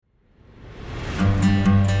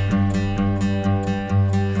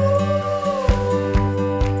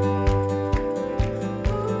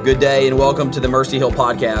Good day and welcome to the Mercy Hill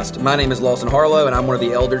podcast. My name is Lawson Harlow and I'm one of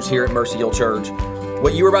the elders here at Mercy Hill Church.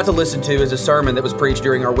 What you are about to listen to is a sermon that was preached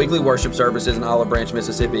during our weekly worship services in Olive Branch,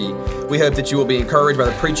 Mississippi. We hope that you will be encouraged by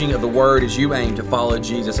the preaching of the word as you aim to follow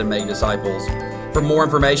Jesus and make disciples. For more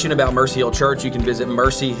information about Mercy Hill Church, you can visit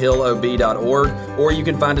mercyhillob.org or you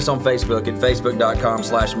can find us on Facebook at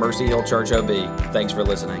facebook.com/mercyhillchurchob. Thanks for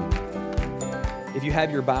listening. If you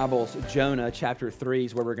have your Bibles, Jonah chapter 3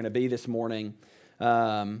 is where we're going to be this morning.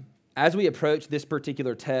 As we approach this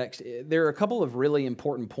particular text, there are a couple of really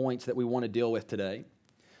important points that we want to deal with today.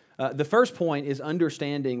 The first point is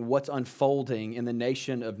understanding what's unfolding in the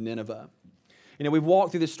nation of Nineveh. You know, we've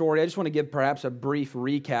walked through this story. I just want to give perhaps a brief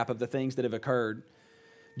recap of the things that have occurred.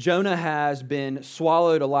 Jonah has been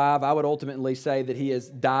swallowed alive. I would ultimately say that he has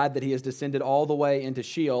died, that he has descended all the way into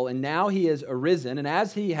Sheol, and now he has arisen. And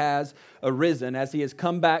as he has arisen, as he has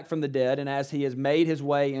come back from the dead, and as he has made his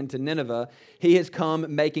way into Nineveh, he has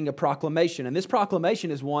come making a proclamation. And this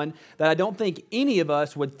proclamation is one that I don't think any of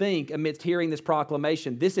us would think amidst hearing this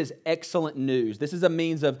proclamation, this is excellent news. This is a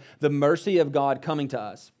means of the mercy of God coming to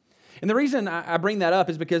us. And the reason I bring that up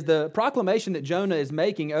is because the proclamation that Jonah is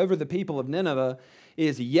making over the people of Nineveh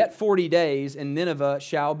is yet 40 days and Nineveh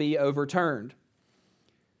shall be overturned.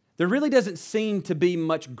 There really doesn't seem to be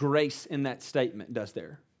much grace in that statement, does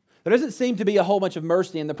there? There doesn't seem to be a whole bunch of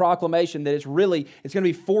mercy in the proclamation that it's going to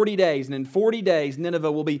be 40 days, and in 40 days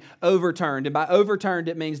Nineveh will be overturned. And by overturned,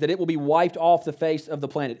 it means that it will be wiped off the face of the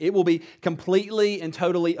planet. It will be completely and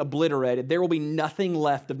totally obliterated. There will be nothing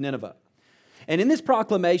left of Nineveh. And in this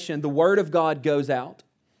proclamation, the word of God goes out.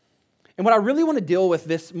 And what I really want to deal with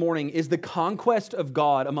this morning is the conquest of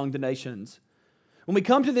God among the nations. When we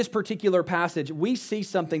come to this particular passage, we see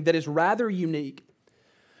something that is rather unique.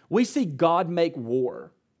 We see God make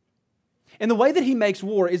war. And the way that he makes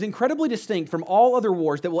war is incredibly distinct from all other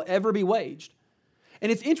wars that will ever be waged.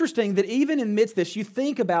 And it's interesting that even amidst this, you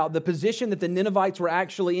think about the position that the Ninevites were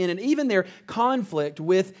actually in and even their conflict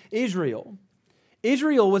with Israel.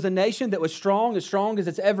 Israel was a nation that was strong as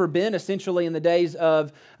it's ever been, essentially in the days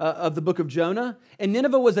of the book of Jonah. And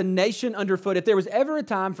Nineveh was a nation underfoot. If there was ever a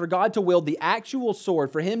time for God to wield the actual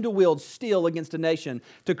sword, for him to wield steel against a nation,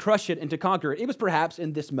 to crush it and to conquer it, it was perhaps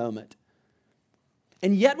in this moment.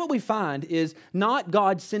 And yet what we find is not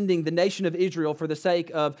God sending the nation of Israel for the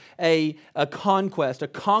sake of a conquest, a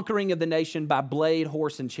conquering of the nation by blade,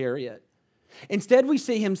 horse, and chariot. Instead, we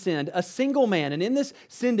see him send a single man, and in this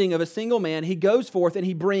sending of a single man, he goes forth and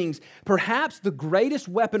he brings perhaps the greatest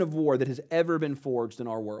weapon of war that has ever been forged in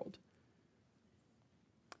our world.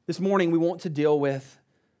 This morning, we want to deal with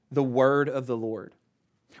the word of the Lord.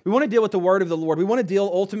 We want to deal with the word of the Lord. We want to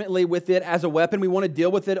deal ultimately with it as a weapon. We want to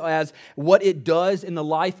deal with it as what it does in the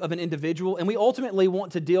life of an individual, and we ultimately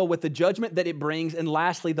want to deal with the judgment that it brings, and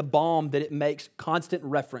lastly, the balm that it makes constant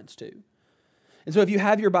reference to. And so if you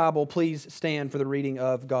have your Bible, please stand for the reading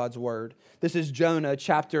of God's word. This is Jonah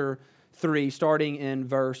chapter 3, starting in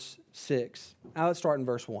verse 6. Now let's start in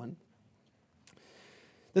verse 1.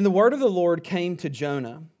 Then the word of the Lord came to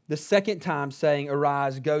Jonah the second time, saying,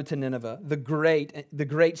 "Arise, go to Nineveh, the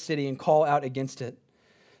great city, and call out against it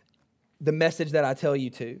the message that I tell you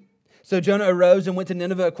to." So Jonah arose and went to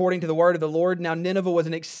Nineveh according to the word of the Lord. Now Nineveh was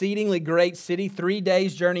an exceedingly great city, 3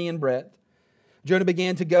 days' journey in breadth. Jonah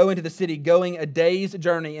began to go into the city, going a day's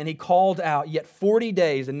journey, and he called out, "Yet 40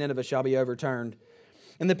 days and Nineveh shall be overturned."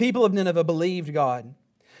 And the people of Nineveh believed God.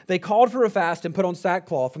 They called for a fast and put on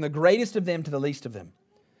sackcloth, from the greatest of them to the least of them.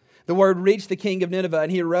 The word reached the king of Nineveh,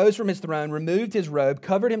 and he arose from his throne, removed his robe,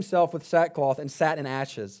 covered himself with sackcloth, and sat in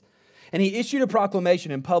ashes. And he issued a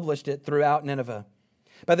proclamation and published it throughout Nineveh.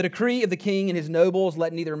 By the decree of the king and his nobles,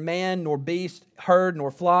 let neither man nor beast, herd nor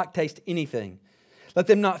flock taste anything. Let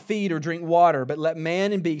them not feed or drink water, but let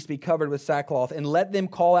man and beast be covered with sackcloth, and let them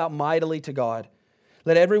call out mightily to God.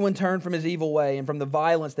 Let everyone turn from his evil way and from the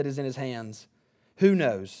violence that is in his hands. Who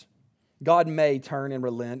knows? God may turn and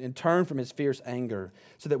relent and turn from his fierce anger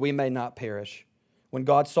so that we may not perish. When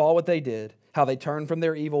God saw what they did, how they turned from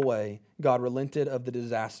their evil way, God relented of the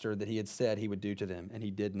disaster that he had said he would do to them, and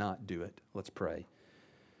he did not do it. Let's pray.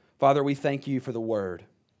 Father, we thank you for the word.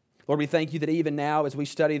 Lord, we thank you that even now as we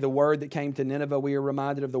study the word that came to Nineveh, we are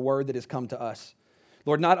reminded of the word that has come to us.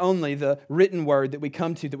 Lord, not only the written word that we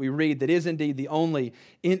come to, that we read, that is indeed the only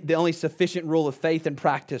sufficient rule of faith and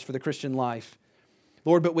practice for the Christian life.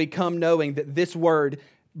 Lord, but we come knowing that this word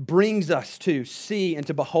brings us to see and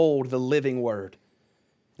to behold the living word.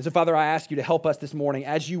 And so, Father, I ask you to help us this morning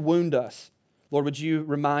as you wound us. Lord, would you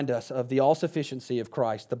remind us of the all-sufficiency of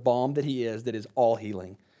Christ, the balm that he is, that is all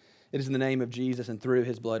healing. It is in the name of Jesus and through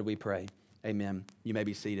his blood we pray. Amen. You may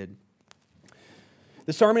be seated.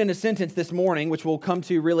 The sermon in a sentence this morning, which we'll come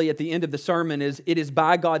to really at the end of the sermon, is it is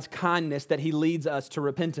by God's kindness that He leads us to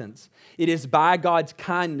repentance. It is by God's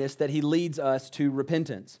kindness that He leads us to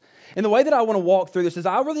repentance. And the way that I want to walk through this is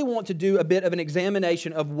I really want to do a bit of an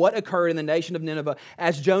examination of what occurred in the nation of Nineveh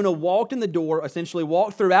as Jonah walked in the door, essentially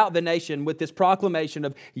walked throughout the nation with this proclamation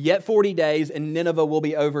of yet 40 days and Nineveh will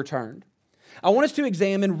be overturned. I want us to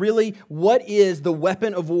examine really what is the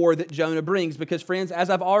weapon of war that Jonah brings because, friends, as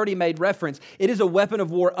I've already made reference, it is a weapon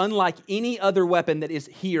of war unlike any other weapon that is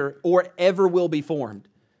here or ever will be formed.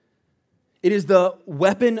 It is the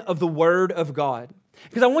weapon of the Word of God.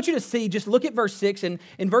 Because I want you to see, just look at verse 6, and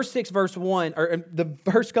in verse 6, verse 1, or the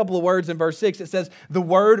first couple of words in verse 6, it says, the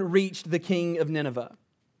word reached the king of Nineveh.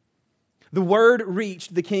 The word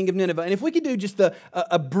reached the king of Nineveh. And if we could do just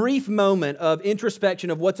a brief moment of introspection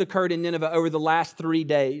of what's occurred in Nineveh over the last 3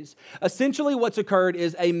 days, essentially what's occurred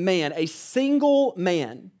is a single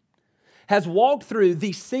man, has walked through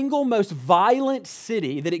the single most violent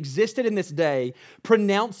city that existed in this day,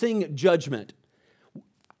 pronouncing judgment.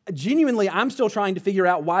 Genuinely, I'm still trying to figure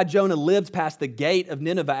out why Jonah lives past the gate of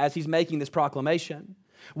Nineveh as he's making this proclamation.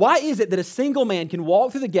 Why is it that a single man can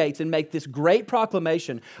walk through the gates and make this great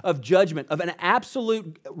proclamation of judgment, of an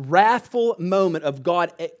absolute wrathful moment of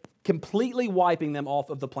God completely wiping them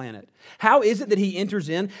off of the planet? How is it that he enters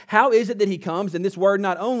in? How is it that he comes? And this word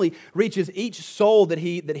not only reaches each soul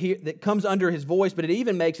that comes under his voice, but it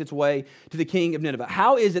even makes its way to the king of Nineveh.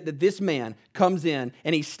 How is it that this man comes in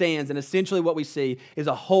and he stands, and essentially what we see is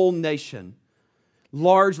a whole nation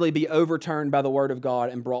largely be overturned by the word of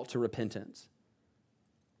God and brought to repentance?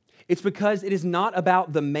 It's because it is not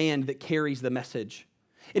about the man that carries the message.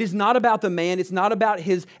 It is not about the man. It's not about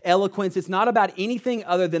his eloquence. It's not about anything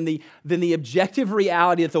other than the objective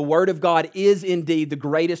reality that the Word of God is indeed the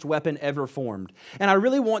greatest weapon ever formed. And I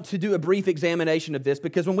really want to do a brief examination of this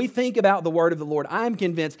because when we think about the Word of the Lord, I am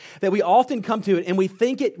convinced that we often come to it and we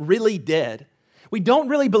think it really dead. We don't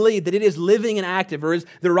really believe that it is living and active, or as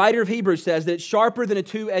the writer of Hebrews says, that it's sharper than a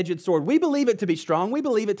two-edged sword. We believe it to be strong. We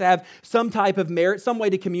believe it to have some type of merit, some way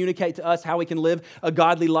to communicate to us how we can live a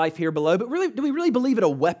godly life here below. But really, do we really believe it a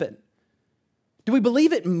weapon? Do we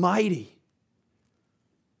believe it mighty?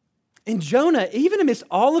 And Jonah, even amidst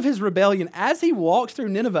all of his rebellion, as he walks through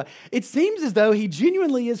Nineveh, it seems as though he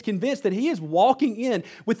genuinely is convinced that he is walking in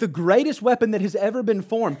with the greatest weapon that has ever been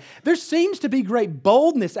formed. There seems to be great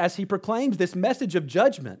boldness as he proclaims this message of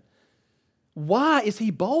judgment. Why is he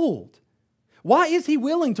bold? Why is he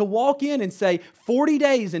willing to walk in and say, 40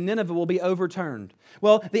 days and Nineveh will be overturned?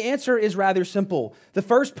 Well, the answer is rather simple. The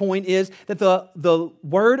first point is that the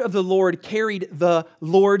word of the Lord carried the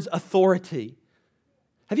Lord's authority.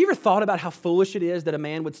 Have you ever thought about how foolish it is that a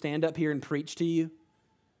man would stand up here and preach to you?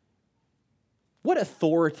 What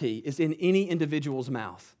authority is in any individual's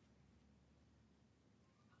mouth?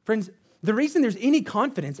 Friends, the reason there's any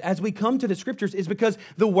confidence as we come to the Scriptures is because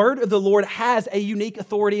the Word of the Lord has a unique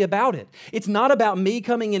authority about it. It's not about me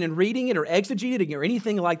coming in and reading it or exegeting it or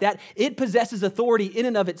anything like that. It possesses authority in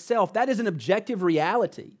and of itself. That is an objective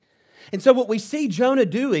reality. And so what we see Jonah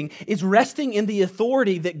doing is resting in the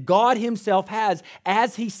authority that God Himself has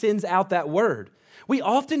as He sends out that word. We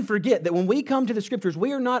often forget that when we come to the Scriptures,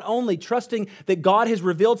 we are not only trusting that God has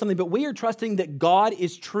revealed something, but we are trusting that God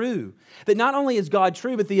is true. That not only is God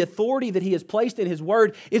true, but the authority that He has placed in His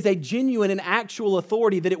word is a genuine and actual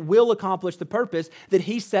authority that it will accomplish the purpose that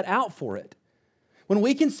He set out for it. When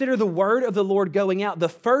we consider the word of the Lord going out, the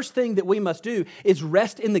first thing that we must do is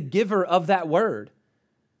rest in the giver of that word.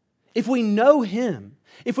 If we know Him,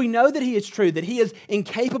 if we know that He is true, that He is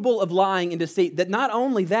incapable of lying and deceit, that not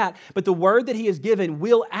only that, but the word that He has given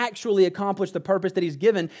will actually accomplish the purpose that He's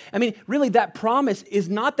given. I mean, really, that promise is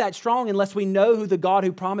not that strong unless we know who the God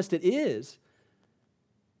who promised it is.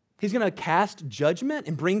 He's going to cast judgment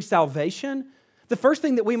and bring salvation. The first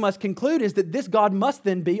thing that we must conclude is that this God must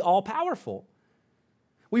then be all-powerful.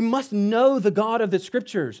 We must know the God of the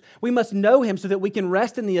Scriptures. We must know Him so that we can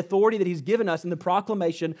rest in the authority that He's given us in the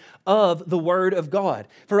proclamation of the Word of God.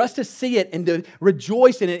 For us to see it and to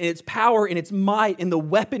rejoice in it, in its power, in its might, in the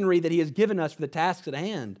weaponry that He has given us for the tasks at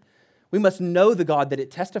hand. We must know the God that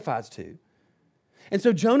it testifies to. And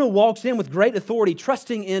so Jonah walks in with great authority,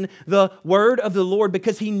 trusting in the Word of the Lord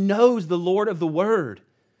because he knows the Lord of the Word.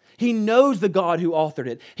 He knows the God who authored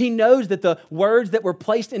it. He knows that the words that were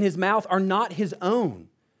placed in his mouth are not his own.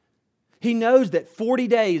 He knows that 40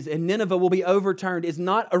 days and Nineveh will be overturned is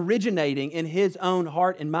not originating in his own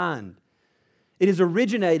heart and mind. It is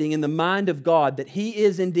originating in the mind of God that He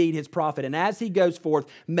is indeed His prophet. And as he goes forth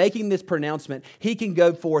making this pronouncement, he can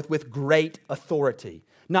go forth with great authority.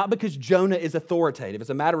 not because Jonah is authoritative. As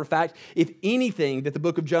a matter of fact, if anything that the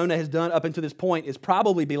book of Jonah has done up until this point is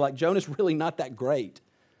probably be like, Jonah's really not that great.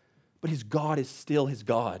 But his God is still his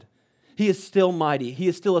God. He is still mighty. He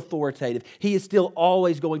is still authoritative. He is still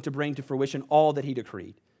always going to bring to fruition all that he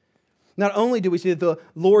decreed. Not only do we see that the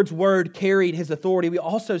Lord's word carried his authority, we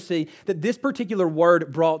also see that this particular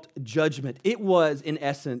word brought judgment. It was, in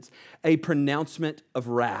essence, a pronouncement of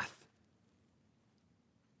wrath.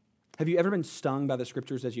 Have you ever been stung by the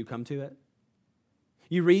scriptures as you come to it?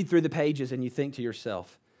 You read through the pages and you think to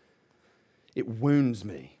yourself, it wounds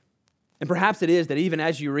me. And perhaps it is that even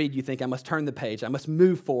as you read, you think, I must turn the page, I must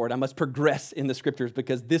move forward, I must progress in the scriptures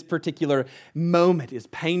because this particular moment is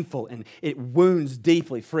painful and it wounds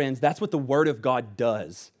deeply. Friends, that's what the Word of God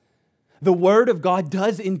does. The Word of God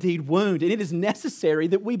does indeed wound, and it is necessary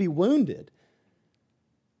that we be wounded.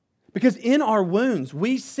 Because in our wounds,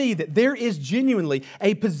 we see that there is genuinely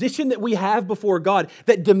a position that we have before God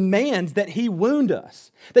that demands that He wound us,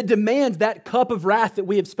 that demands that cup of wrath that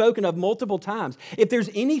we have spoken of multiple times. If there's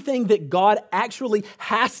anything that God actually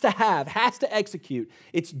has to execute,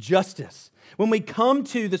 it's justice. When we come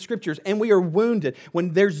to the scriptures and we are wounded,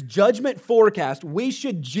 when there's judgment forecast, we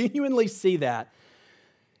should genuinely see that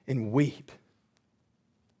and weep.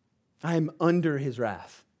 I am under His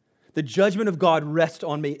wrath. The judgment of God rests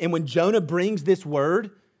on me. And when Jonah brings this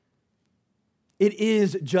word, it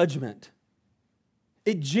is judgment.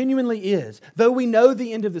 It genuinely is. Though we know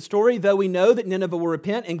the end of the story, though we know that Nineveh will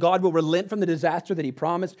repent and God will relent from the disaster that He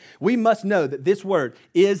promised, we must know that this word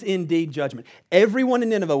is indeed judgment. Everyone in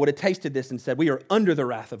Nineveh would have tasted this and said, we are under the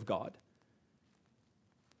wrath of God.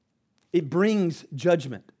 It brings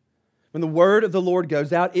judgment. When the word of the Lord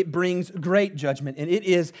goes out, it brings great judgment, and it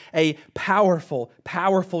is a powerful,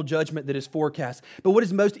 powerful judgment that is forecast. But what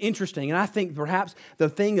is most interesting, and I think perhaps the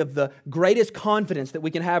thing of the greatest confidence that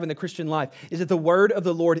we can have in the Christian life, is that the word of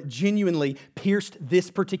the Lord genuinely pierced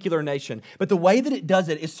this particular nation. But the way that it does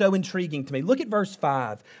it is so intriguing to me. Look at verse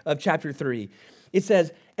 5 of chapter 3. It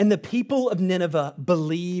says, and the people of Nineveh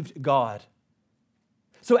believed God.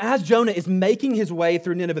 So as Jonah is making his way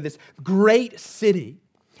through Nineveh, this great city,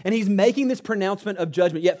 and he's making this pronouncement of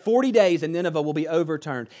judgment. Yet 40 days and Nineveh will be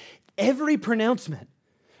overturned. Every pronouncement,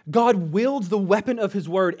 God wields the weapon of His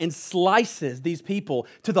word and slices these people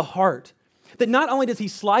to the heart. That not only does He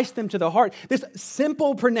slice them to the heart, this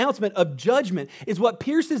simple pronouncement of judgment is what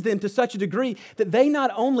pierces them to such a degree that they not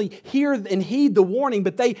only hear and heed the warning,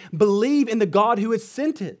 but they believe in the God who has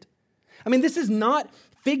sent it. I mean, this is not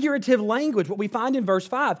figurative language, what we find in verse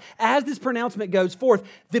 5. As this pronouncement goes forth,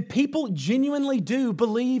 the people genuinely do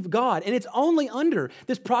believe God. And it's only under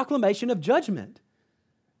this proclamation of judgment.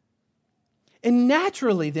 And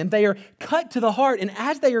naturally, then, they are cut to the heart. And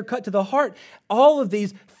as they are cut to the heart, all of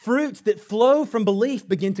these fruits that flow from belief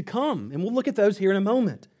begin to come. And we'll look at those here in a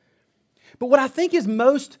moment. But what I think is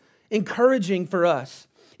most encouraging for us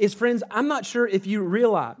is, friends, I'm not sure if you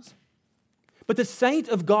realize, but the saint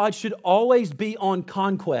of God should always be on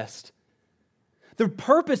conquest. The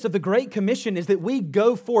purpose of the Great Commission is that we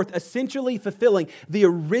go forth essentially fulfilling the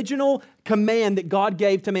original command that God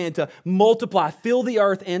gave to man to multiply, fill the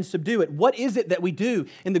earth, and subdue it. What is it that we do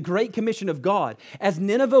in the Great Commission of God? As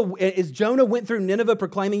Jonah went through Nineveh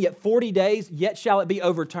proclaiming, yet 40 days, yet shall it be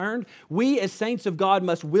overturned, we as saints of God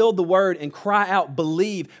must wield the word and cry out,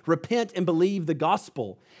 believe, repent, and believe the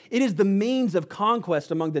gospel. It is the means of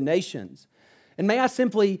conquest among the nations. And may I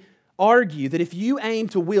simply argue that if you aim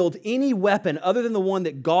to wield any weapon other than the one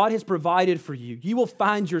that God has provided for you, you will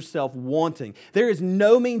find yourself wanting. There is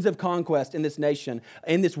no means of conquest in this nation,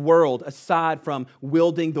 in this world, aside from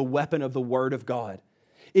wielding the weapon of the Word of God.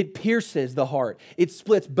 It pierces the heart. It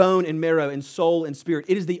splits bone and marrow and soul and spirit.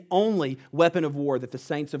 It is the only weapon of war that the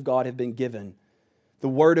saints of God have been given. The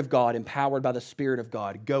Word of God, empowered by the Spirit of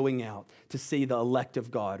God, going out to see the elect of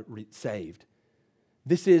God saved.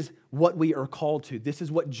 This is what we are called to. This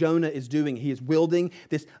is what Jonah is doing. He is wielding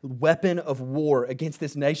this weapon of war against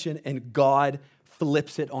this nation, and God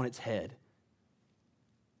flips it on its head.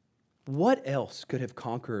 What else could have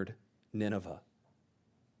conquered Nineveh?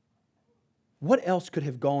 What else could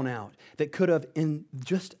have gone out that could have, in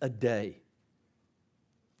just a day,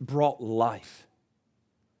 brought life?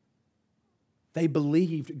 They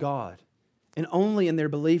believed God. And only in their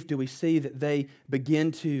belief do we see that they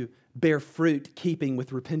begin to bear fruit keeping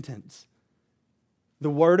with repentance. The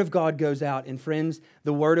Word of God goes out, and friends,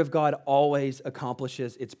 the Word of God always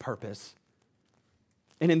accomplishes its purpose.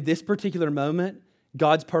 And in this particular moment,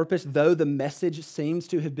 God's purpose, though the message seems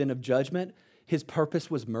to have been of judgment, His purpose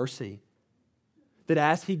was mercy. That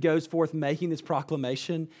as He goes forth making this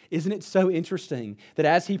proclamation, isn't it so interesting that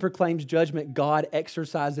as He proclaims judgment, God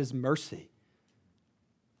exercises mercy?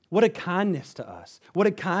 What a kindness to us. What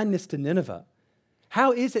a kindness to Nineveh.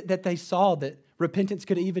 How is it that they saw that repentance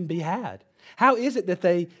could even be had? How is it that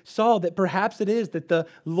they saw that perhaps it is that the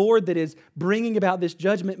Lord that is bringing about this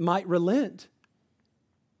judgment might relent?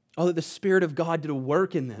 Oh, that the Spirit of God did a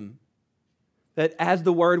work in them. That as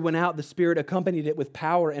the word went out, the Spirit accompanied it with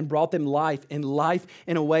power and brought them life in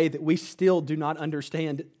a way that we still do not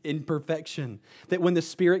understand in perfection. That when the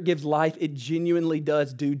Spirit gives life, it genuinely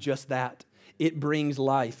does do just that. It brings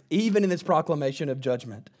life, even in this proclamation of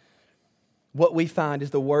judgment. What we find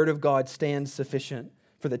is the Word of God stands sufficient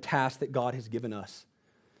for the task that God has given us.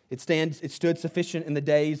 It stood sufficient in the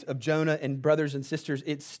days of Jonah, and brothers and sisters,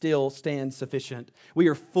 it still stands sufficient. We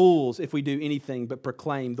are fools if we do anything but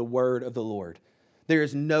proclaim the word of the Lord. There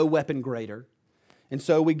is no weapon greater. And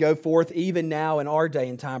so we go forth even now in our day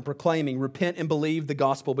and time proclaiming, repent and believe the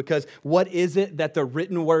gospel, because what is it that the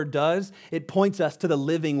written word does? It points us to the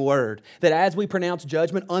living word. That as we pronounce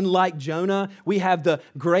judgment, unlike Jonah, we have the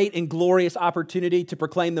great and glorious opportunity to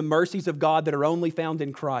proclaim the mercies of God that are only found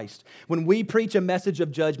in Christ. When we preach a message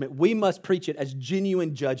of judgment, we must preach it as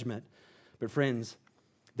genuine judgment. But friends,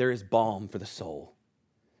 there is balm for the soul.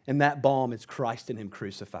 And that balm is Christ and Him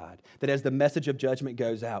crucified. That as the message of judgment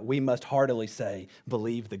goes out, we must heartily say,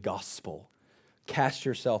 believe the gospel. Cast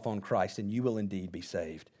yourself on Christ and you will indeed be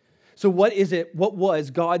saved. So what was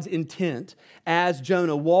God's intent as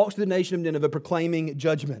Jonah walks through the nation of Nineveh proclaiming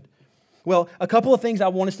judgment? Well, a couple of things I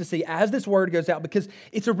want us to see as this word goes out, because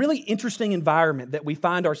it's a really interesting environment that we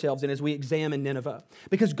find ourselves in as we examine Nineveh.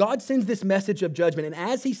 Because God sends this message of judgment, and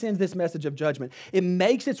as He sends this message of judgment, it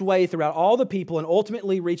makes its way throughout all the people and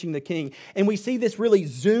ultimately reaching the king. And we see this really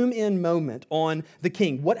zoom in moment on the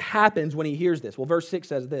king. What happens when he hears this? Well, verse 6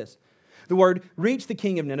 says this. The word reached the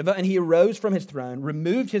king of Nineveh, and he arose from his throne,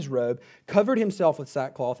 removed his robe, covered himself with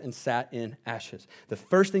sackcloth, and sat in ashes. The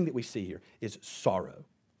first thing that we see here is sorrow.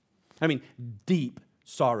 I mean, deep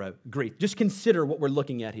sorrow, grief. Just consider what we're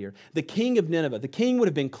looking at here. The king of Nineveh, the king would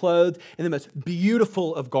have been clothed in the most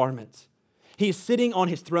beautiful of garments. He is sitting on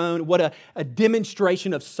his throne. What a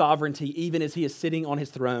demonstration of sovereignty, even as he is sitting on his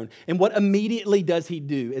throne. And what immediately does he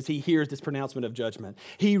do as he hears this pronouncement of judgment?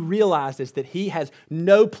 He realizes that he has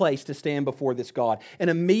no place to stand before this God. And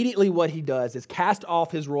immediately what he does is cast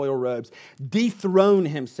off his royal robes, dethrone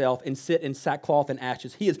himself, and sit in sackcloth and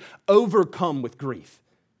ashes. He is overcome with grief.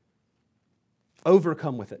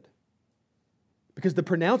 Overcome with it. Because the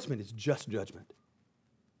pronouncement is just judgment.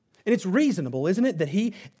 And it's reasonable, isn't it, that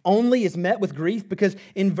he only is met with grief? Because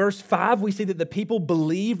in verse 5, we see that the people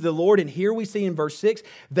believed the Lord. And here we see in verse 6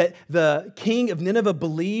 that the king of Nineveh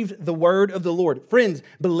believed the word of the Lord. Friends,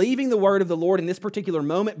 believing the word of the Lord in this particular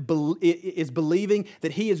moment is believing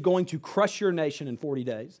that he is going to crush your nation in 40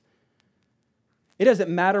 days. It doesn't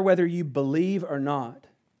matter whether you believe or not.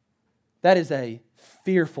 That is a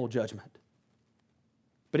fearful judgment.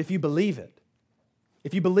 But if you believe it,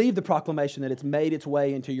 if you believe the proclamation that it's made its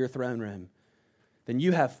way into your throne room, then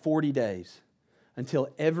you have 40 days until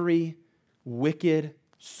every wicked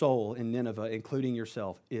soul in Nineveh, including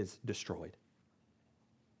yourself, is destroyed.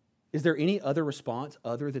 Is there any other response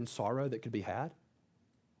other than sorrow that could be had?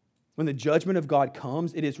 When the judgment of God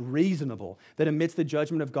comes, it is reasonable that amidst the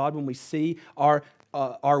judgment of God, when we see our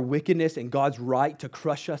wickedness and God's right to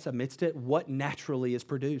crush us amidst it, what naturally is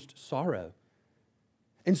produced? Sorrow.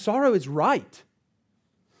 And sorrow is right.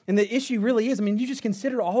 And the issue really is, you just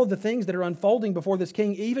consider all of the things that are unfolding before this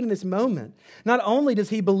king, even in this moment. Not only does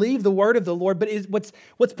he believe the word of the Lord, but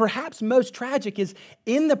what's perhaps most tragic is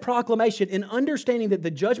in the proclamation, in understanding that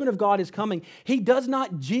the judgment of God is coming, he does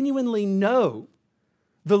not genuinely know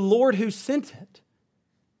the Lord who sent it.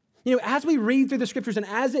 As we read through the scriptures and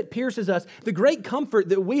as it pierces us, the great comfort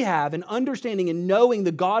that we have in understanding and knowing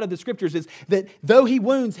the God of the scriptures is that though he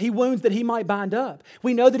wounds that he might bind up.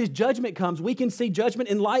 We know that his judgment comes. We can see judgment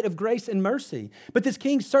in light of grace and mercy. But this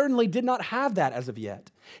king certainly did not have that as of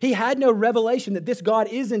yet. He had no revelation that this God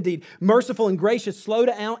is indeed merciful and gracious, slow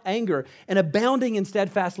to anger, and abounding in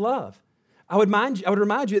steadfast love. I would remind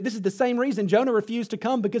you that this is the same reason Jonah refused to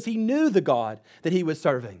come, because he knew the God that he was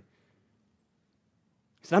serving.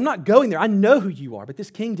 He said, I'm not going there. I know who you are, but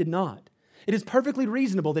this king did not. It is perfectly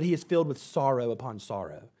reasonable that he is filled with sorrow upon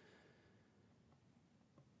sorrow.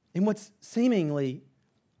 And what's seemingly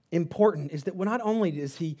important is that not only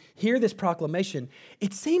does he hear this proclamation,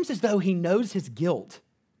 it seems as though he knows his guilt.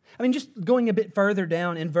 Just going a bit further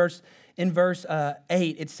down in verse 8,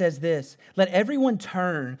 it says this, let everyone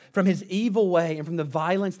turn from his evil way and from the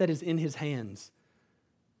violence that is in his hands.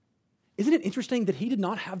 Isn't it interesting that he did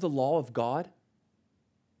not have the law of God?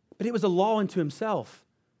 But it was a law unto himself,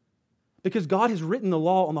 because God has written the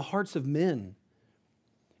law on the hearts of men.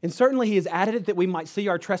 And certainly he has added it that we might see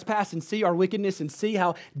our trespass and see our wickedness and see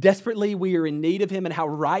how desperately we are in need of him and how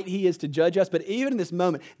right he is to judge us. But even in this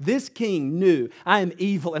moment, this king knew, I am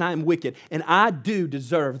evil and I am wicked, and I do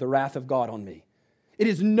deserve the wrath of God on me. It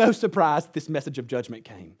is no surprise that this message of judgment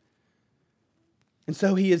came. And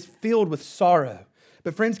so he is filled with sorrow.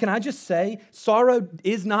 But friends, can I just say, sorrow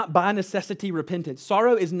is not by necessity repentance.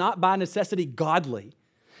 Sorrow is not by necessity godly.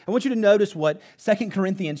 I want you to notice what 2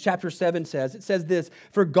 Corinthians chapter 7 says. It says this,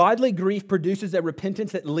 for godly grief produces a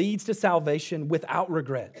repentance that leads to salvation without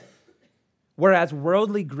regret, whereas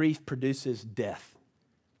worldly grief produces death.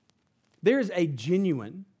 There is a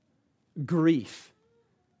genuine grief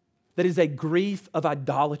that is a grief of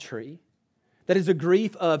idolatry, that is a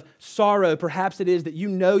grief of sorrow. Perhaps it is that you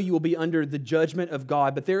know you will be under the judgment of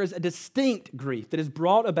God, but there is a distinct grief that is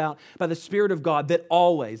brought about by the Spirit of God that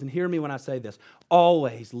always, and hear me when I say this,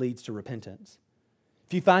 always leads to repentance.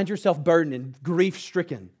 If you find yourself burdened and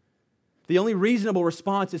grief-stricken, the only reasonable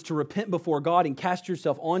response is to repent before God and cast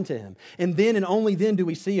yourself onto him. And then and only then do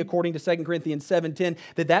we see, according to 2 Corinthians 7:10,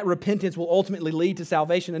 that repentance will ultimately lead to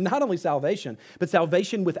salvation. And not only salvation, but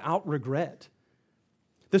salvation without regret.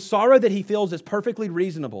 The sorrow that he feels is perfectly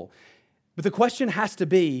reasonable. But the question has to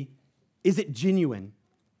be, is it genuine?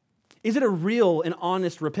 Is it a real and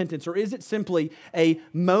honest repentance? Or is it simply a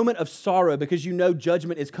moment of sorrow because you know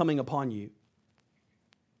judgment is coming upon you?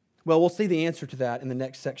 Well, we'll see the answer to that in the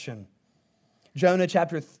next section. Jonah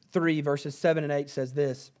chapter 3, verses 7 and 8 says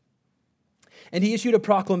this, and he issued a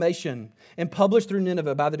proclamation and published through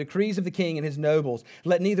Nineveh by the decrees of the king and his nobles,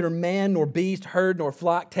 let neither man nor beast, herd nor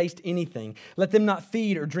flock taste anything. Let them not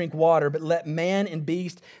feed or drink water, but let man and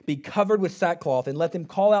beast be covered with sackcloth, and let them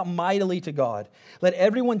call out mightily to God. Let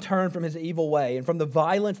everyone turn from his evil way and from the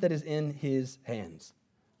violence that is in his hands.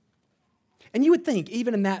 And you would think,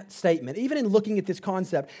 even in that statement, even in looking at this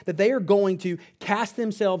concept, that they are going to cast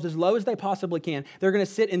themselves as low as they possibly can. They're going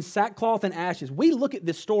to sit in sackcloth and ashes. We look at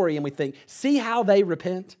this story and we think, see how they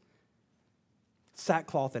repent?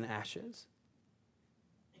 Sackcloth and ashes.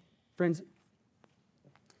 Friends,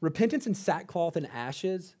 repentance in sackcloth and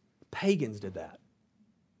ashes, pagans did that.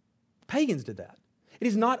 Pagans did that. It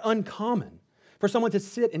is not uncommon for someone to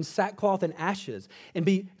sit in sackcloth and ashes and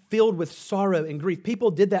be filled with sorrow and grief.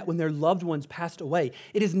 People did that when their loved ones passed away.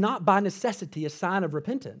 It is not by necessity a sign of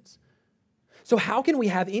repentance. So how can we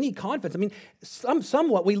have any confidence? I mean,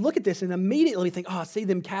 somewhat we look at this and immediately think, oh, see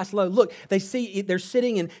them cast low. Look, they're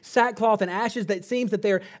sitting in sackcloth and ashes. That seems that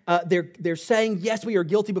they're saying, yes, we are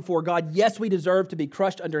guilty before God. Yes, we deserve to be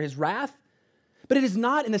crushed under his wrath. But it is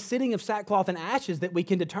not in the sitting of sackcloth and ashes that we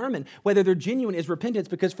can determine whether they're genuine is repentance.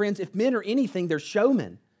 Because friends, if men are anything, they're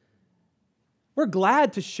showmen. We're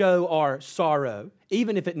glad to show our sorrow,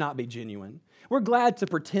 even if it not be genuine. We're glad to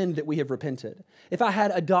pretend that we have repented. If I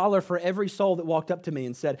had $1 for every soul that walked up to me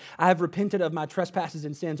and said, I have repented of my trespasses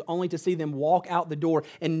and sins, only to see them walk out the door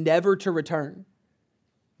and never to return.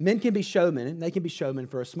 Men can be showmen, and they can be showmen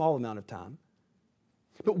for a small amount of time.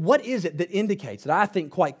 But what is it that indicates that I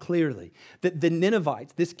think quite clearly that the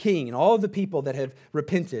Ninevites, this king, and all of the people that have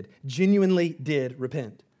repented genuinely did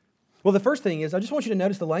repent? Well, the first thing is, I just want you to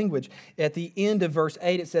notice the language at the end of verse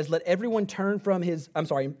 8. It says, let everyone turn from it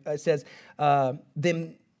says,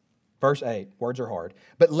 verse 8, words are hard.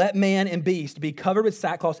 But let man and beast be covered with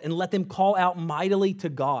sackcloth and let them call out mightily to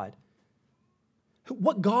God.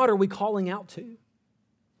 What God are we calling out to?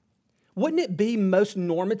 Wouldn't it be most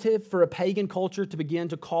normative for a pagan culture to begin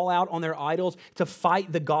to call out on their idols to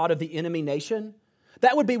fight the God of the enemy nation?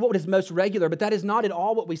 That would be what is most regular, but that is not at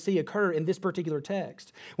all what we see occur in this particular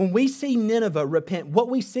text. When we see Nineveh repent, what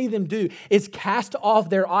we see them do is cast off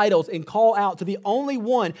their idols and call out to the only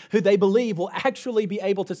one who they believe will actually be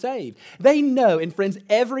able to save. They know, and friends,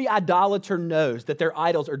 every idolater knows that their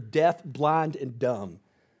idols are deaf, blind, and dumb.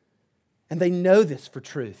 And they know this for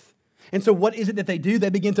truth. And so what is it that they do? They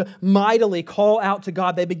begin to mightily call out to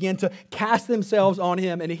God. They begin to cast themselves on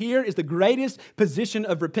him. And here is the greatest position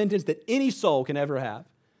of repentance that any soul can ever have.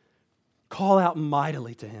 Call out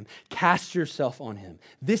mightily to him. Cast yourself on him.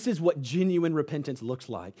 This is what genuine repentance looks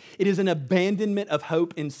like. It is an abandonment of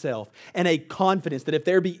hope in self and a confidence that if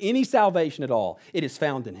there be any salvation at all, it is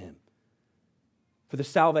found in him. For the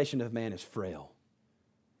salvation of man is frail,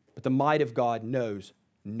 but the might of God knows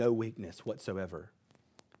no weakness whatsoever.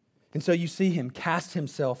 And so you see him cast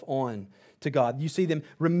himself on to God. You see them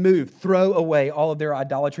remove, throw away all of their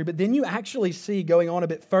idolatry. But then you actually see, going on a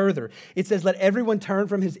bit further, it says, let everyone turn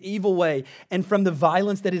from his evil way and from the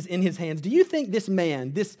violence that is in his hands. Do you think this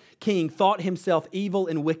man, this king, thought himself evil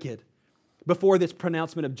and wicked before this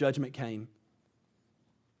pronouncement of judgment came?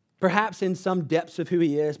 Perhaps in some depths of who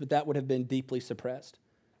he is, but that would have been deeply suppressed.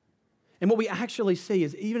 And what we actually see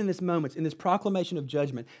is even in this moment, in this proclamation of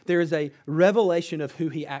judgment, there is a revelation of who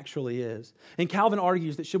he actually is. And Calvin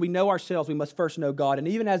argues that should we know ourselves, we must first know God. And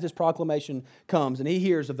even as this proclamation comes and he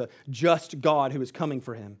hears of the just God who is coming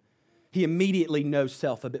for him, he immediately knows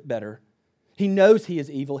self a bit better. He knows he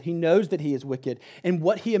is evil. He knows that he is wicked. And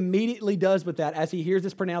what he immediately does with that as he hears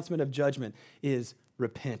this pronouncement of judgment is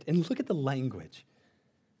repent. And look at the language.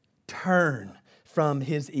 Turn from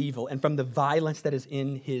his evil and from the violence that is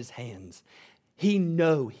in his hands. He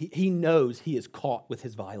knows he is caught with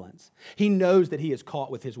his violence. He knows that he is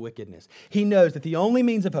caught with his wickedness. He knows that the only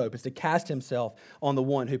means of hope is to cast himself on the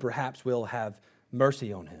one who perhaps will have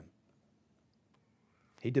mercy on him.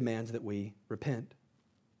 He demands that we repent.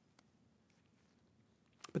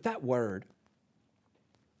 But that word,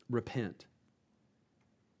 repent,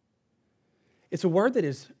 it's a word that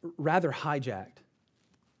is rather hijacked.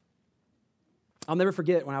 I'll never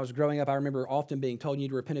forget when I was growing up, I remember often being told you need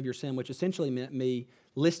to repent of your sin, which essentially meant me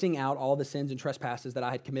listing out all the sins and trespasses that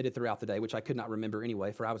I had committed throughout the day, which I could not remember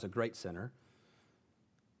anyway, for I was a great sinner,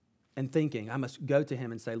 and thinking I must go to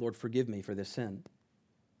him and say, Lord, forgive me for this sin.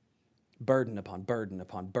 Burden upon burden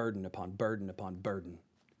upon burden upon burden upon burden.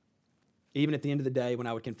 Even at the end of the day, when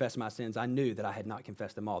I would confess my sins, I knew that I had not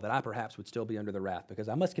confessed them all, that I perhaps would still be under the wrath, because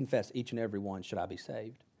I must confess each and every one should I be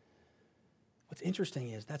saved. What's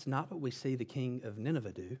interesting is that's not what we see the king of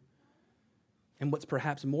Nineveh do. And what's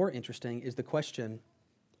perhaps more interesting is the question,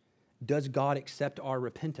 does God accept our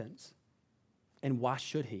repentance? And why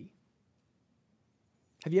should he?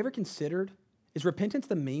 Have you ever considered, is repentance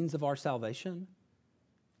the means of our salvation?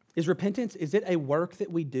 Is repentance, is it a work that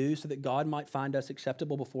we do so that God might find us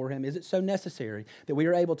acceptable before him? Is it so necessary that we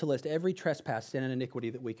are able to list every trespass, sin, and iniquity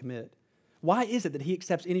that we commit? Why is it that he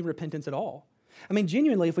accepts any repentance at all? I mean,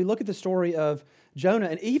 genuinely, if we look at the story of Jonah,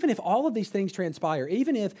 and even if all of these things transpire,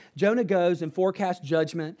 even if Jonah goes and forecasts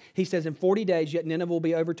judgment, he says in 40 days, yet Nineveh will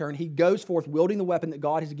be overturned. He goes forth wielding the weapon that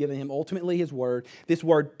God has given him, ultimately his word. This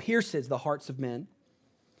word pierces the hearts of men.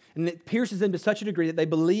 And it pierces them to such a degree that they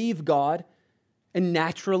believe God and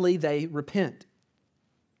naturally they repent.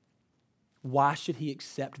 Why should he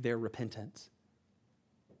accept their repentance?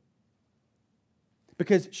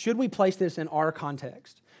 Because should we place this in our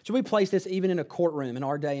context? Should we place this even in a courtroom in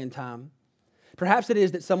our day and time? Perhaps it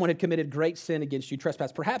is that someone had committed great sin against you,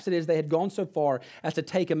 trespass. Perhaps it is they had gone so far as to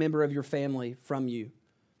take a member of your family from you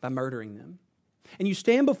by murdering them. And you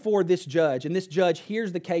stand before this judge, and this judge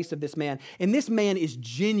hears the case of this man, and this man is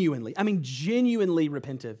genuinely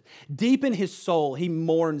repentive. Deep in his soul, he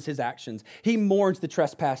mourns his actions. He mourns the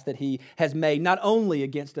trespass that he has made, not only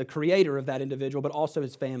against the creator of that individual, but also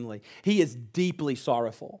his family. He is deeply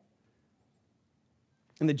sorrowful.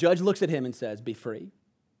 And the judge looks at him and says, be free.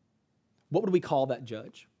 What would we call that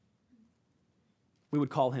judge? We would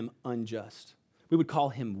call him unjust. We would call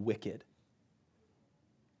him wicked.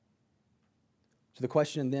 So the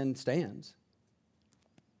question then stands,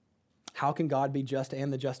 how can God be just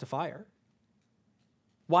and the justifier?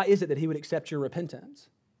 Why is it that he would accept your repentance?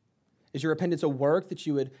 Is your repentance a work that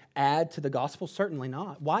you would add to the gospel? Certainly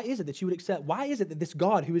not. Why is it that you would accept? Why is it that this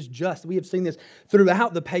God who is just, we have seen this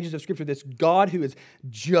throughout the pages of Scripture, this God who is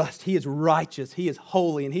just, he is righteous, he is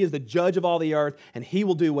holy, and he is the judge of all the earth, and he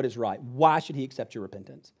will do what is right. Why should he accept your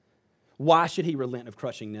repentance? Why should he relent of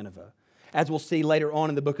crushing Nineveh? As we'll see later on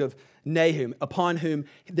in the book of Nahum, upon whom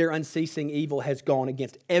their unceasing evil has gone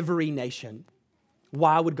against every nation.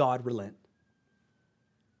 Why would God relent?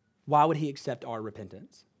 Why would he accept our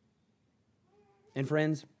repentance? And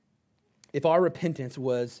friends, if our repentance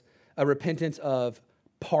was a repentance of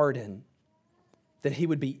pardon, then he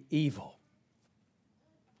would be evil.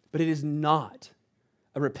 But it is not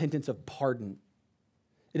a repentance of pardon.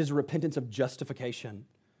 It is a repentance of justification.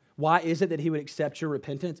 Why is it that he would accept your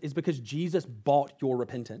repentance? It's because Jesus bought your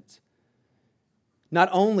repentance. Not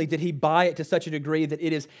only did he buy it to such a degree that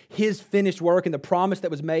it is his finished work and the promise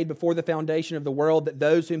that was made before the foundation of the world that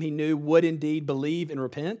those whom he knew would indeed believe and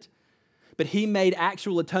repent, but he made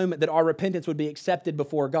actual atonement that our repentance would be accepted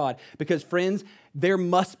before God. Because, friends, there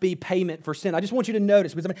must be payment for sin. I just want you to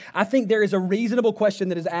notice, because I think there is a reasonable question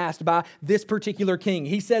that is asked by this particular king.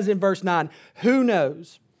 He says in verse 9, who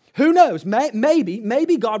knows? Who knows?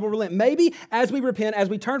 Maybe God will relent. Maybe as we repent, as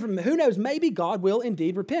we turn from him, who knows? Maybe God will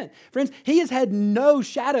indeed repent. Friends, he has had no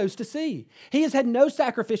shadows to see. He has had no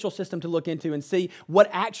sacrificial system to look into and see what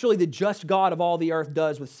actually the just God of all the earth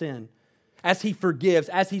does with sin. As he forgives,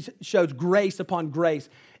 as he shows grace upon grace.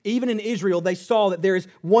 Even in Israel, they saw that there is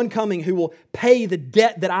one coming who will pay the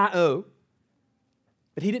debt that I owe.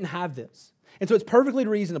 But he didn't have this. And so it's perfectly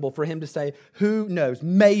reasonable for him to say, who knows?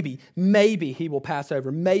 Maybe he will pass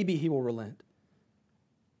over. Maybe he will relent.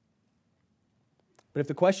 But if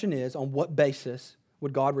the question is, on what basis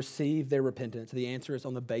would God receive their repentance? The answer is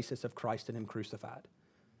on the basis of Christ and Him crucified.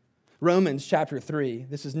 Romans chapter 3.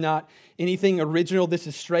 This is not anything original. This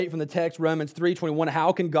is straight from the text. Romans 3:21.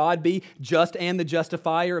 How can God be just and the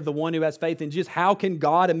justifier of the one who has faith in Jesus? How can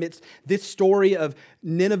God, amidst this story of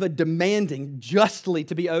Nineveh demanding justly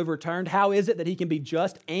to be overturned, how is it that He can be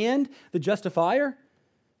just and the justifier?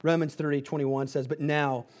 Romans 3:21 says, but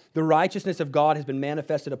now the righteousness of God has been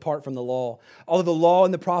manifested apart from the law. Although the law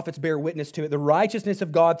and the prophets bear witness to it, the righteousness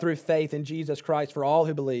of God through faith in Jesus Christ for all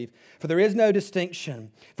who believe. For there is no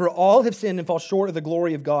distinction. For all have sinned and fall short of the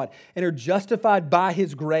glory of God and are justified by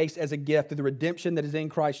His grace as a gift through the redemption that is in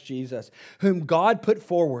Christ Jesus, whom God put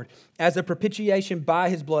forward as a propitiation by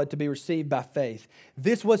His blood to be received by faith.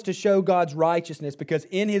 This was to show God's righteousness because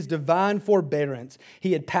in His divine forbearance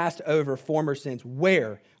He had passed over former sins.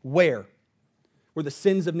 Where were the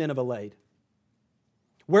sins of Nineveh laid?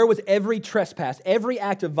 Where was every trespass, every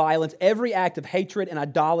act of violence, every act of hatred and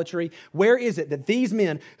idolatry? Where is it that these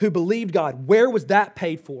men who believed God, where was that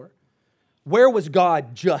paid for? Where was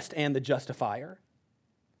God just and the justifier?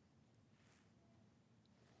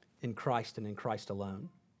 In Christ and in Christ alone.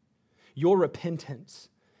 Your repentance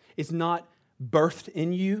is not birthed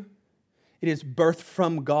in you. It is birthed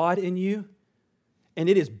from God in you, and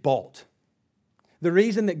it is bought. The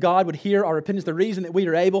reason that God would hear our repentance, the reason that we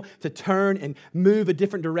are able to turn and move a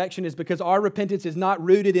different direction is because our repentance is not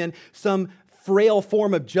rooted in some frail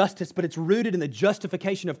form of justice, but it's rooted in the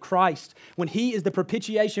justification of Christ. When He is the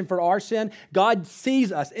propitiation for our sin, God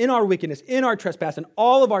sees us in our wickedness, in our trespass, and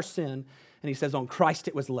all of our sin, and He says, on Christ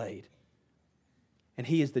it was laid. And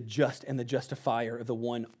He is the just and the justifier of the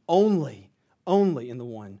one only in the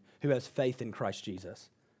one who has faith in Christ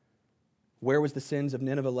Jesus. Where was the sins of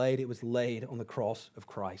Nineveh laid? It was laid on the cross of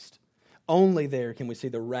Christ. Only there can we see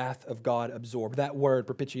the wrath of God absorbed. That word,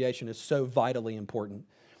 propitiation, is so vitally important.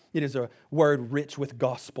 It is a word rich with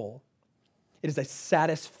gospel. It is a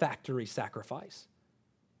satisfactory sacrifice.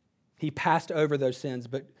 He passed over those sins,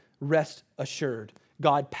 but rest assured,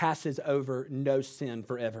 God passes over no sin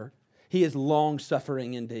forever. He is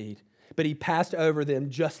long-suffering indeed, but He passed over them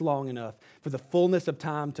just long enough for the fullness of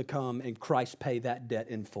time to come and Christ pay that debt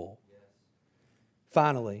in full.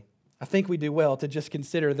 Finally, I think we do well to just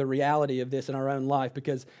consider the reality of this in our own life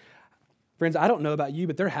because, friends, I don't know about you,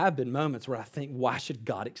 but there have been moments where I think, why should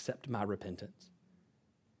God accept my repentance?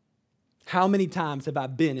 How many times have I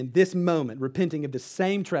been in this moment repenting of the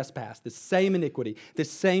same trespass, the same iniquity, the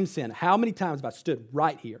same sin? How many times have I stood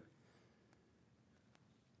right here?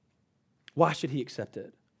 Why should He accept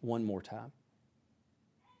it one more time?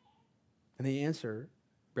 And the answer,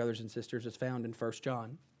 brothers and sisters, is found in 1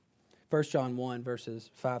 John. 1 John 1, verses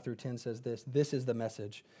 5 through 10 says this, this is the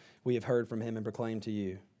message we have heard from Him and proclaimed to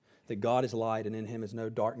you, that God is light and in Him is no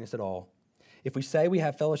darkness at all. If we say we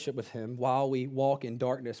have fellowship with Him while we walk in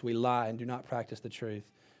darkness, we lie and do not practice the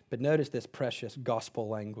truth. But notice this precious gospel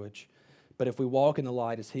language. But if we walk in the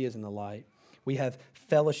light as He is in the light, we have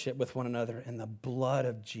fellowship with one another, and the blood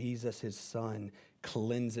of Jesus, His Son,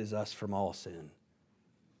 cleanses us from all sin.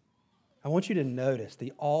 I want you to notice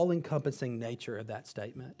the all-encompassing nature of that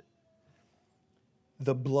statement.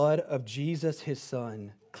 The blood of Jesus, His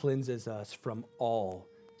Son, cleanses us from all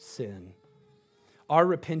sin. Our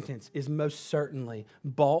repentance is most certainly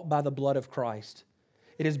bought by the blood of Christ.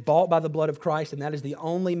 It is bought by the blood of Christ, and that is the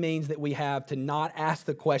only means that we have to not ask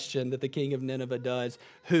the question that the king of Nineveh does,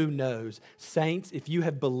 who knows? Saints, if you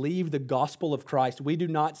have believed the gospel of Christ, we do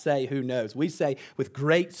not say who knows. We say with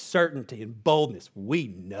great certainty and boldness, we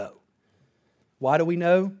know. Why do we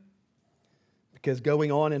know? Because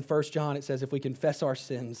going on in 1 John, it says, if we confess our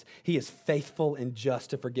sins, He is faithful and just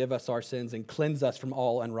to forgive us our sins and cleanse us from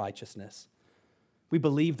all unrighteousness. We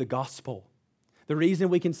believe the gospel. The reason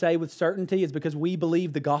we can say with certainty is because we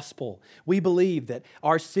believe the gospel. We believe that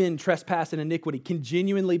our sin, trespass, and iniquity can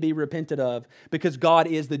genuinely be repented of because God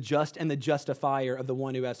is the just and the justifier of the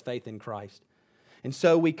one who has faith in Christ. And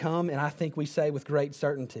so we come, and I think we say with great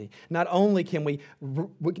certainty, not only can we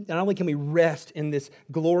rest in this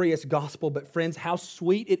glorious gospel, but friends, how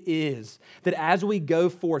sweet it is that as we go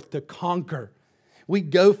forth to conquer, we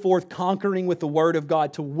go forth conquering with the word of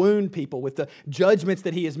God, to wound people with the judgments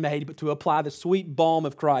that He has made, but to apply the sweet balm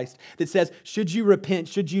of Christ that says, should you repent,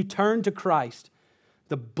 should you turn to Christ,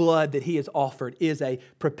 the blood that He has offered is a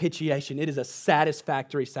propitiation. It is a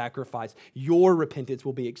satisfactory sacrifice. Your repentance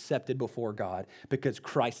will be accepted before God because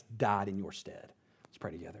Christ died in your stead. Let's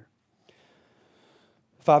pray together.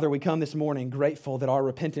 Father, we come this morning grateful that our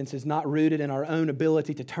repentance is not rooted in our own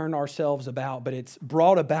ability to turn ourselves about, but it's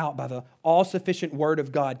brought about by the all-sufficient Word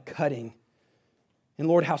of God cutting. And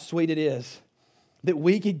Lord, how sweet it is that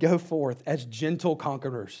we could go forth as gentle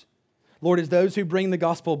conquerors. Lord, as those who bring the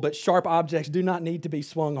gospel, but sharp objects do not need to be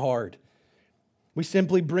swung hard. We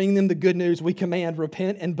simply bring them the good news. We command,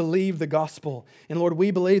 repent and believe the gospel. And Lord,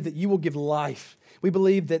 we believe that you will give life. We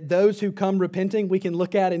believe that those who come repenting, we can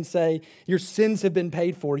look at and say, your sins have been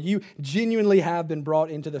paid for. You genuinely have been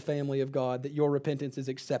brought into the family of God, that your repentance is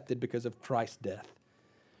accepted because of Christ's death.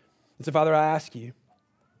 And so, Father, I ask you,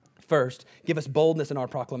 first, give us boldness in our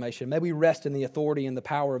proclamation. May we rest in the authority and the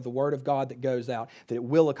power of the word of God that goes out, that it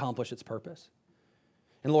will accomplish its purpose.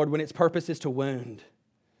 And Lord, when its purpose is to wound,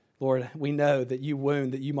 Lord, we know that you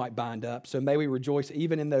wound that you might bind up. So may we rejoice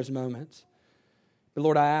even in those moments. But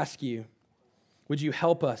Lord, I ask you, would you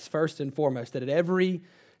help us first and foremost that at every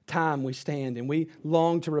time we stand and we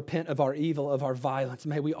long to repent of our evil, of our violence,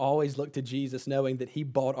 may we always look to Jesus knowing that he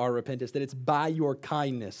bought our repentance, that it's by your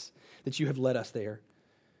kindness that you have led us there.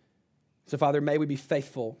 So Father, may we be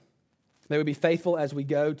faithful. May we be faithful as we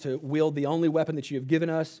go to wield the only weapon that you have given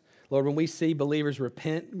us. Lord, when we see believers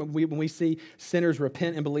repent, when we see sinners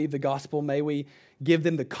repent and believe the gospel, may we give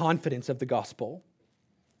them the confidence of the gospel.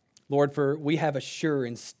 Lord, for we have a sure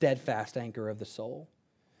and steadfast anchor of the soul.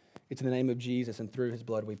 It's in the name of Jesus and through his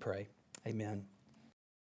blood we pray. Amen.